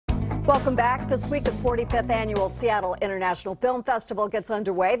Welcome back. This week, the 45th Annual Seattle International Film Festival gets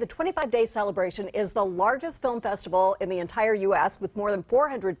underway. The 25-day celebration is the largest film festival in the entire U.S. with more than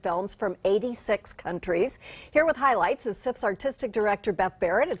 400 films from 86 countries. Here with highlights is SIFFs Artistic Director Beth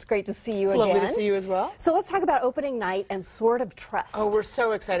Barrett. It's great to see you again. It's lovely to see you as well. So let's talk about opening night and Sword of Trust. Oh, we're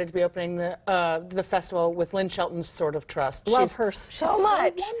so excited to be opening the festival with Lynn Shelton's Sword of Trust. Love her so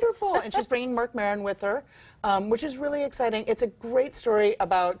much. So wonderful. And she's bringing Mark Maron with her, which is really exciting. It's a great story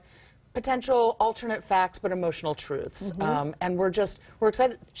about potential alternate facts but emotional truths, and we're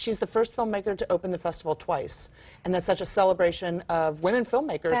excited. She's the first filmmaker to open the festival twice, and that's such a celebration of women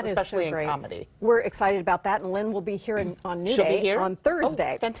filmmakers, especially in comedy. We're excited about that, and Lynn will be here on New Day on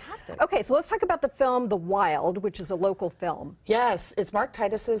Thursday. Oh, fantastic. Okay, so let's talk about the film The Wild, which is a local film. Yes, it's Mark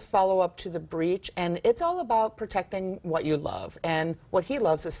Titus's follow-up to The Breach, and it's all about protecting what you love, and what he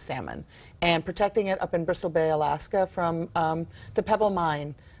loves is salmon, and protecting it up in Bristol Bay, Alaska from the Pebble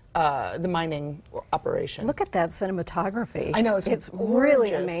Mine. The mining operation. Look at that cinematography. I know, it's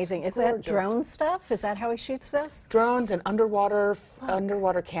really amazing. Is that drone stuff? Is that how he shoots this? Drones and underwater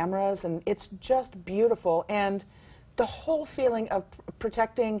cameras, and it's just beautiful. And the whole feeling of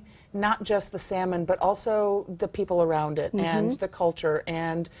protecting not just the salmon, but also the people around it, and the culture,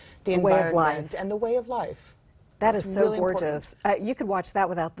 and the environment, and the way of life. That is so gorgeous. You could watch that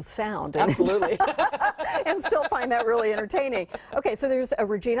without the sound. Absolutely. And still find that really entertaining. Okay, so there's a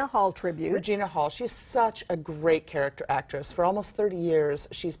Regina Hall tribute. Regina Hall, she's such a great character actress. For almost 30 years,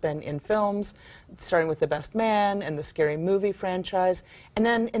 she's been in films, starting with The Best Man and the Scary Movie franchise, and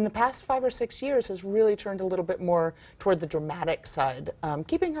then in the past 5 or 6 years has really turned a little bit more toward the dramatic side,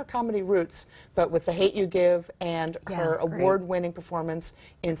 keeping her comedy roots, but with The Hate U Give and her award-winning performance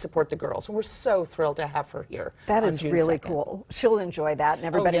in Support the Girls. And we're so thrilled to have her here. That is really cool. She'll enjoy that, and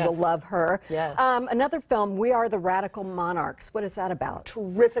everybody will love her. Yes. Another film, We Are the Radical Monarchs. What is that about?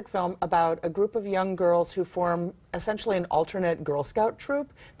 Terrific film about a group of young girls who form essentially an alternate Girl Scout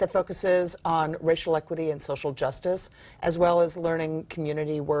troop that focuses on racial equity and social justice, as well as learning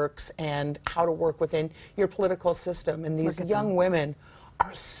community works and how to work within your political system. And these young women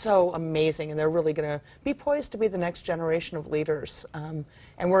are so amazing, and they're really going to be poised to be the next generation of leaders. And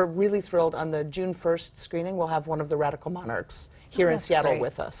we're really thrilled. On the June 1st screening, we'll have one of the Radical Monarchs here in Seattle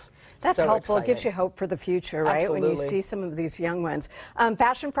with us. That's so helpful. Exciting. It gives you hope for the future, right? Absolutely. When you see some of these young ones.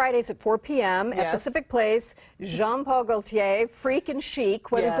 Fashion Fridays at 4 p.m. at Pacific Place. Jean-Paul Gaultier, Freak and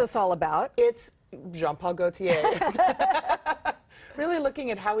Chic. What is this all about? It's Jean-Paul Gaultier. Really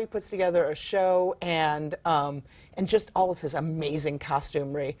looking at how he puts together a show and just all of his amazing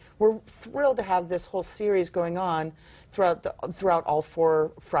costumery. We're thrilled to have this whole series going on throughout all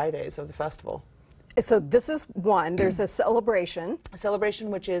 4 Fridays of the festival. So this is one. There's a celebration. A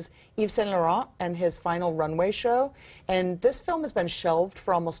celebration which is Yves Saint Laurent and his final runway show. And this film has been shelved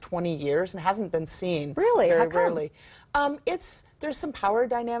for almost 20 years and hasn't been seen. Really? Very rarely. There's some power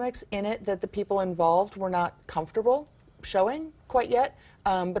dynamics in it that the people involved were not comfortable showing quite yet,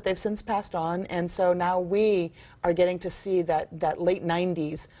 but they've since passed on, and so now we are getting to see that late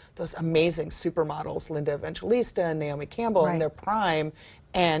 90s, those amazing supermodels, Linda Evangelista and Naomi Campbell in their prime,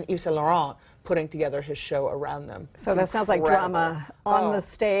 and Yves Saint Laurent putting together his show around them. So that sounds like drama on the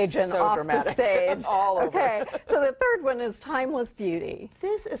stage and off the stage. All over. Okay, so the third one is Timeless Beauty.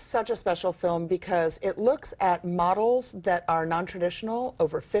 This is such a special film because it looks at models that are non-traditional,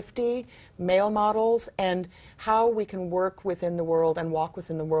 over 50, male models, and how we can work within the world and walk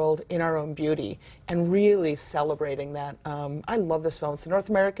within the world in our own beauty, and really celebrating that. I love this film. It's the North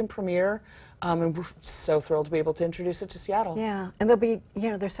American premiere. And we're so thrilled to be able to introduce it to Seattle. Yeah, and there'll be,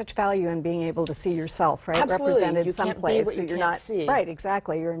 there's such value in being able to see yourself, right? Absolutely. Represented someplace. So you're not see. Right,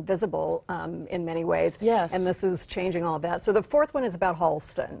 exactly. You're invisible in many ways. Yes. And this is changing all of that. So the fourth one is about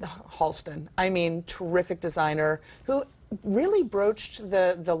Halston. Halston. I mean, terrific designer who really broached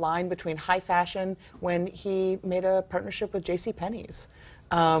the line between high fashion when he made a partnership with JCPenney's.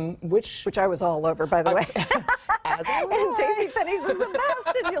 Which I was all over, by the way. And JCPenney's is the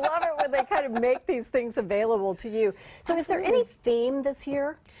best, and you love it when they kind of make these things available to you. So is there any theme this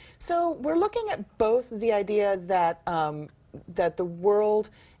year? So we're looking at both the idea that that the world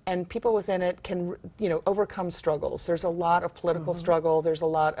and people within it can, overcome struggles. There's a lot of political struggle. There's a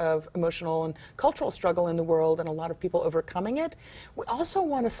lot of emotional and cultural struggle in the world, and a lot of people overcoming it. We also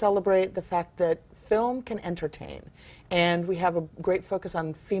want to celebrate the fact that film can entertain. And we have a great focus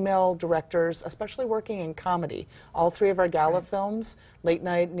on female directors, especially working in comedy. All three of our gala films, Late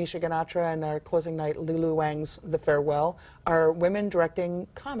Night, Nisha Ganatra, and our closing night, Lilu Wang's The Farewell, are women directing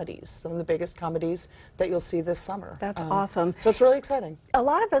comedies, some of the biggest comedies that you'll see this summer. That's awesome. So it's really exciting. A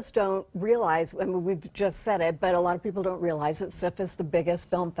lot of us don't realize, I mean, we've just said it, but a lot of people don't realize that SIFF is the biggest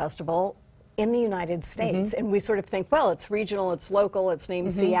film festival in the United States. And we sort of think, well, it's regional, it's local, it's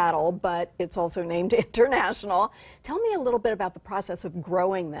named Seattle, but it's also named international. Tell me a little bit about the process of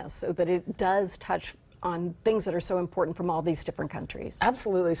growing this so that it does touch on things that are so important from all these different countries.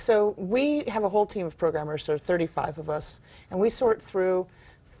 Absolutely. So we have a whole team of programmers, so 35 of us, and we sort through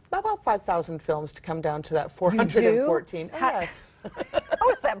about 5,000 films to come down to that 414. Yes. How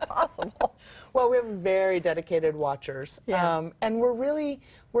is that possible? Well, we have very dedicated watchers, and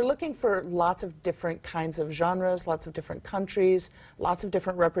we're looking for lots of different kinds of genres, lots of different countries, lots of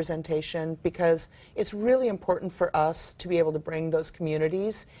different representation, because it's really important for us to be able to bring those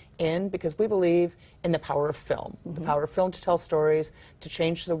communities in, because we believe in the power of film, the power of film to tell stories, to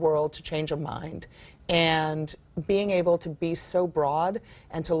change the world, to change a mind. And being able to be so broad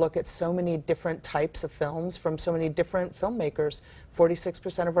and to look at so many different types of films from so many different filmmakers.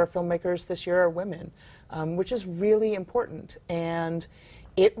 46% of our filmmakers this year are women, which is really important. And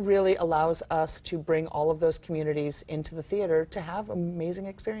it really allows us to bring all of those communities into the theater to have amazing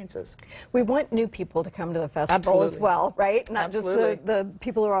experiences. We want new people to come to the festival as well, right? Not just the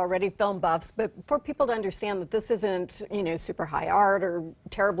people who are already film buffs, but for people to understand that this isn't, you know, super high art or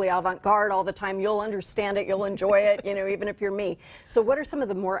terribly avant-garde all the time. You'll understand it, you'll enjoy it, you know, even if you're me. So what are some of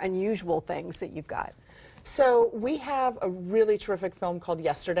the more unusual things that you've got? So we have a really terrific film called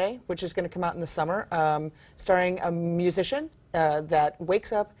Yesterday, which is going to come out in the summer, starring a musician that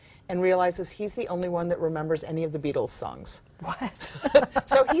wakes up and realizes he's the only one that remembers any of the Beatles songs. What?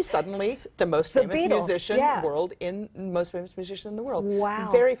 So he's suddenly the most famous musician most famous musician in the world. Wow.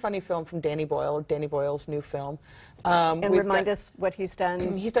 Very funny film from Danny Boyle, Danny Boyle's new film. And remind us what he's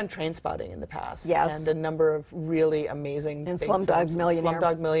done. He's done Trainspotting in the past. Yes. And a number of really amazing And big Slumdog films. Millionaire.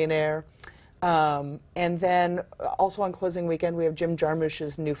 Slumdog Millionaire. And then also on closing weekend we have Jim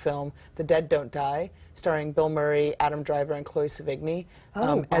Jarmusch's new film, The Dead Don't Die, starring Bill Murray, Adam Driver, and Chloe Sevigny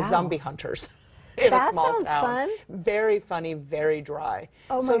as zombie hunters in a small town. Fun. Very funny, very dry.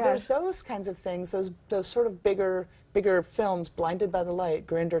 Oh my so gosh. there's those kinds of things, those sort of bigger films. Blinded by the Light,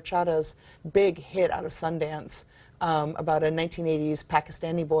 Gurinder Chadha's big hit out of Sundance. About a 1980s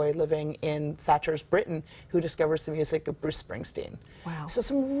Pakistani boy living in Thatcher's Britain who discovers the music of Bruce Springsteen. Wow. So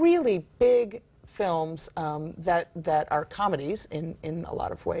some really big films that are comedies in a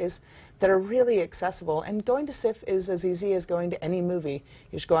lot of ways that are really accessible. And going to SIFF is as easy as going to any movie.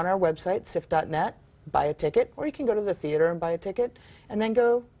 You just go on our website, siff.net, buy a ticket, or you can go to the theater and buy a ticket and then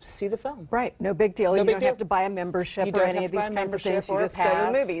go see the film. Right, no big deal. You don't have to buy a membership or any of these kinds of things. You just go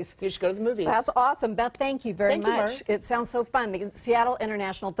to the movies. You just go to the movies. That's awesome. Beth, thank you very much. Mark. It sounds so fun. The Seattle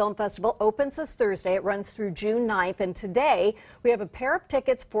International Film Festival opens this Thursday. It runs through June 9th. And today, we have a pair of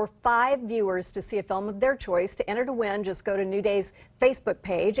tickets for 5 viewers to see a film of their choice. To enter to win, just go to New Day's Facebook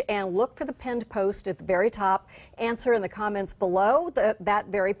page and look for the pinned post at the very top. Answer in the comments below that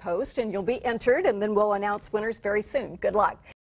very post, and you'll be entered. And then we'll announce winners very soon. Good luck.